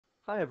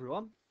Hi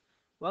everyone,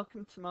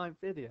 welcome to my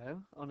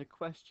video on a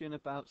question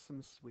about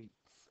some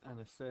sweets and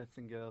a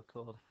certain girl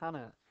called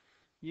Hannah.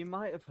 You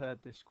might have heard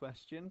this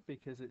question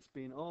because it's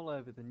been all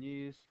over the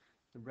news,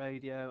 the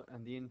radio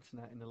and the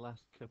internet in the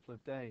last couple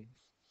of days.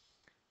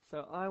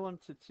 So I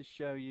wanted to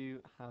show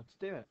you how to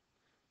do it.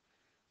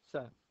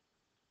 So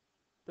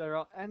there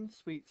are n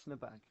sweets in a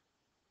bag,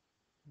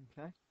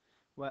 okay,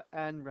 where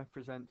n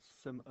represents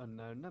some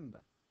unknown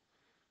number.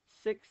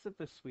 6 of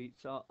the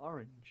sweets are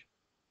orange.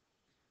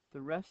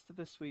 The rest of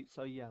the sweets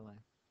are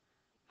yellow.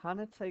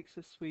 Hannah takes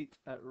a sweet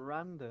at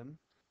random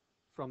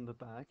from the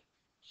bag.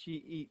 She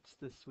eats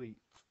the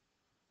sweet.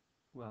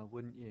 Well,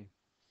 wouldn't you?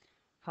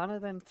 Hannah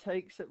then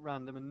takes at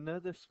random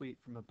another sweet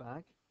from a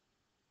bag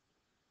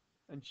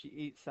and she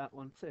eats that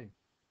one too.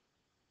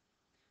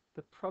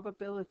 The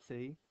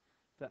probability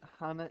that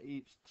Hannah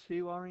eats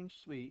 2 orange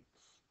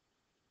sweets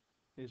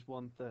is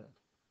 1/3.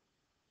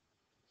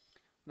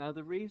 Now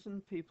the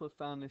reason people have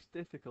found this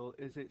difficult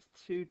is it's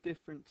 2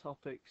 different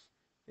topics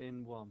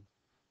in one,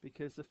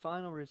 because the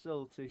final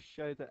result is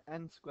show that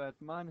n squared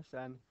minus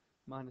n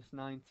minus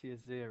 90 is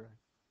 0.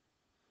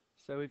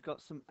 So we've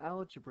got some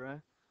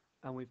algebra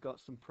and we've got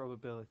some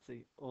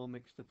probability all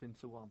mixed up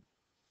into one.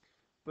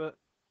 But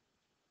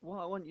what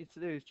I want you to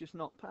do is just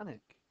not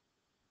panic.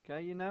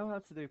 Okay, you know how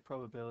to do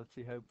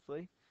probability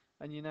hopefully,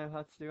 and you know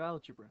how to do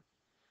algebra.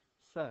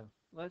 So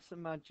let's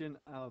imagine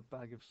our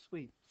bag of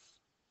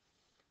sweets.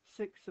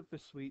 6 of the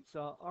sweets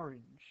are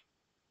orange.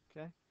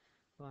 Okay,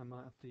 well, I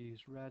might have to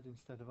use red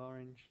instead of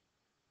orange.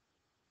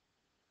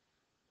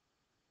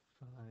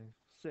 5,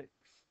 6.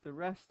 The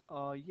rest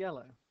are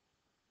yellow.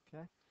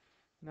 Okay.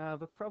 Now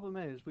the problem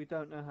is we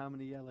don't know how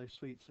many yellow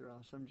sweets there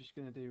are, so I'm just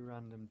going to do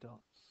random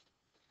dots.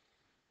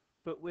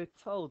 But we're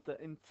told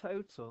that in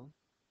total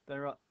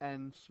there are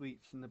n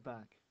sweets in the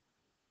bag.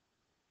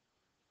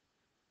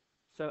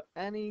 So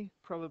any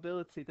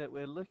probability that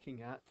we're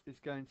looking at is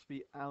going to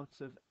be out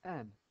of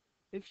n.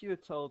 If you were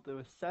told there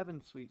were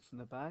 7 sweets in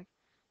the bag,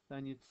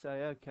 then you'd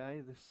say,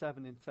 okay, there's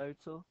 7 in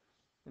total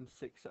and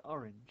 6 are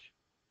orange.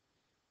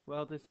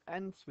 Well, there's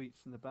n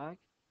sweets in the bag,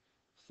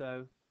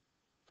 so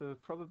for a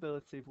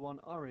probability of 1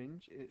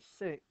 orange, it's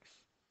 6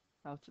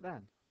 out of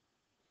n.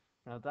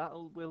 Now that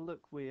will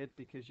look weird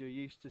because you're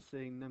used to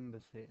seeing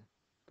numbers here,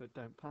 but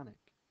don't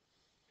panic.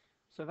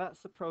 So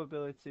that's the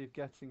probability of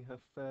getting her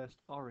first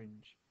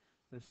orange.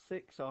 There's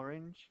 6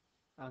 orange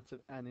out of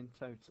n in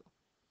total.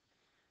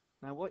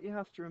 Now what you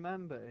have to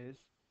remember is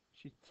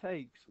she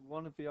takes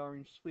one of the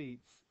orange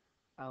sweets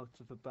out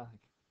of a bag.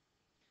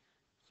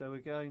 So we're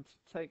going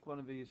to take one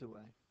of these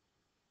away.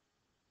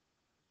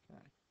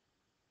 Okay.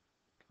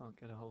 Can't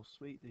get a whole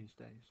sweet these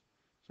days.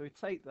 So we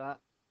take that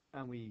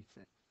and we eat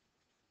it.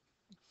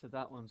 So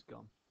that one's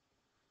gone.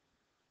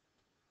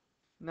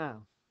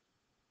 Now,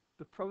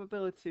 the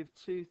probability of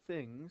 2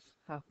 things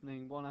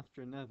happening one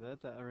after another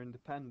that are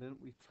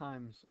independent, we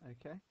times,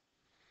 okay?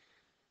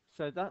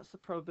 So that's the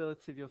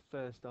probability of your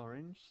first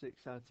orange,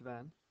 6 out of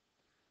n.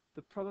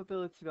 The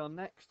probability of our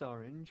next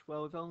orange,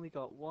 well, we've only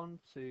got 1,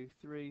 2,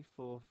 3,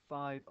 4,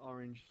 5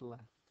 orange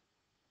left.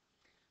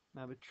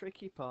 Now the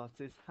tricky part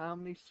is how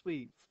many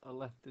sweets are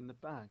left in the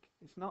bag.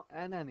 It's not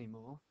n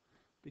anymore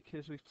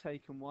because we've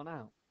taken one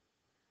out.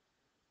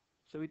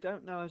 So we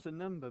don't know as a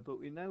number, but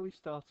we know we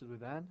started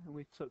with n and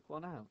we took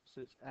one out.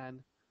 So it's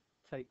n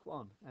take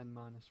 1, n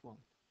minus 1.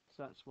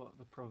 So that's what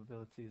the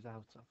probability is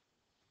out of.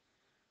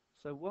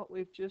 So what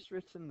we've just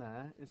written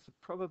there is the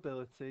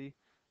probability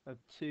of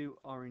 2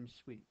 orange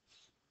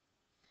sweets.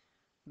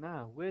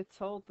 Now we're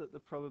told that the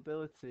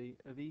probability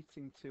of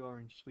eating 2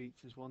 orange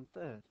sweets is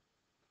 1/3.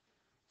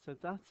 So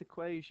that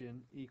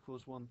equation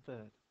equals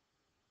 1/3.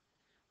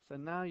 So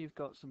now you've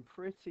got some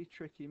pretty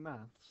tricky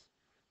maths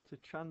to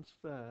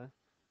transfer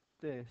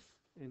this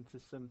into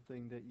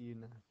something that you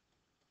know.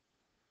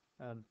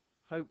 And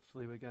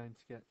hopefully we're going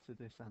to get to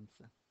this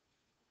answer.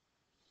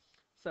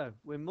 So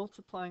we're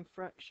multiplying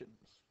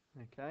fractions,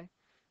 okay?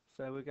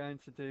 So we're going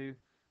to do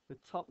the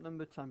top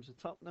number times the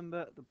top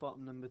number, the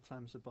bottom number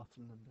times the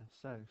bottom number.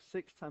 So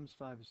 6 times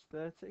 5 is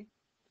 30.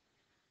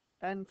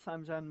 N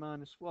times n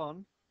minus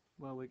 1,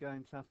 well, we're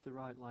going to have to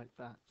write like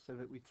that so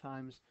that we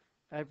times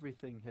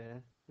everything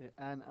here, the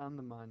n and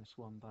the minus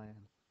 1 by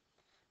n.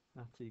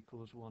 That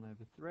equals 1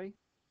 over 3.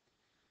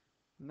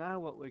 Now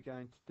what we're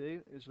going to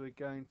do is we're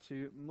going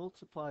to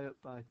multiply up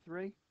by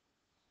 3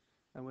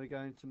 and we're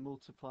going to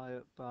multiply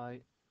up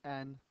by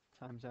n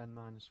times n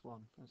minus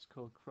 1. That's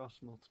called cross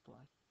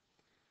multiply.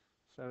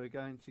 So we're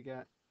going to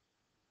get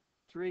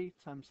 3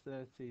 times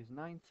 30 is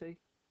 90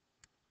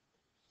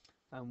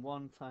 and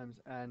 1 times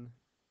n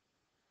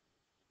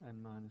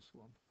minus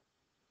 1.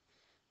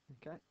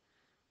 Okay.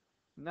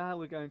 Now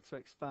we're going to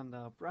expand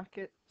our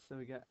bracket, so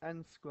we get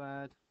n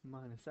squared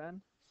minus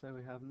n. So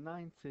we have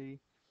 90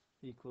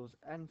 equals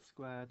n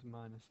squared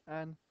minus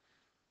n.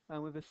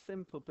 And with a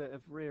simple bit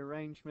of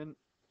rearrangement,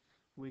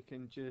 we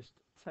can just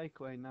take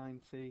away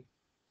 90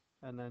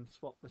 and then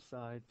swap the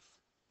sides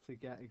to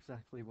get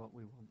exactly what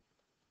we want.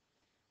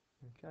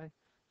 Okay,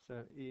 so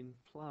it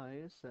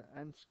implies that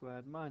n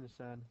squared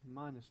minus n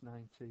minus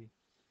 90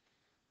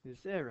 is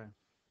 0.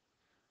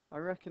 I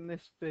reckon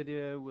this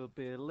video will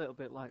be a little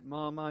bit like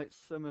Marmite.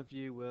 Some of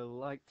you will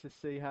like to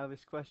see how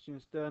this question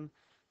is done.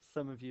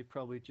 Some of you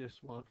probably just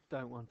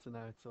don't want to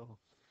know at all.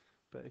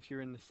 But if you're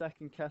in the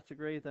second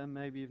category, then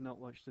maybe you've not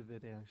watched the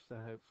video, so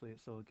hopefully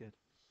it's all good.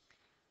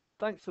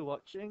 Thanks for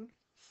watching,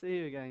 see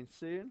you again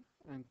soon,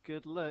 and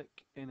good luck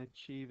in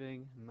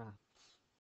achieving maths.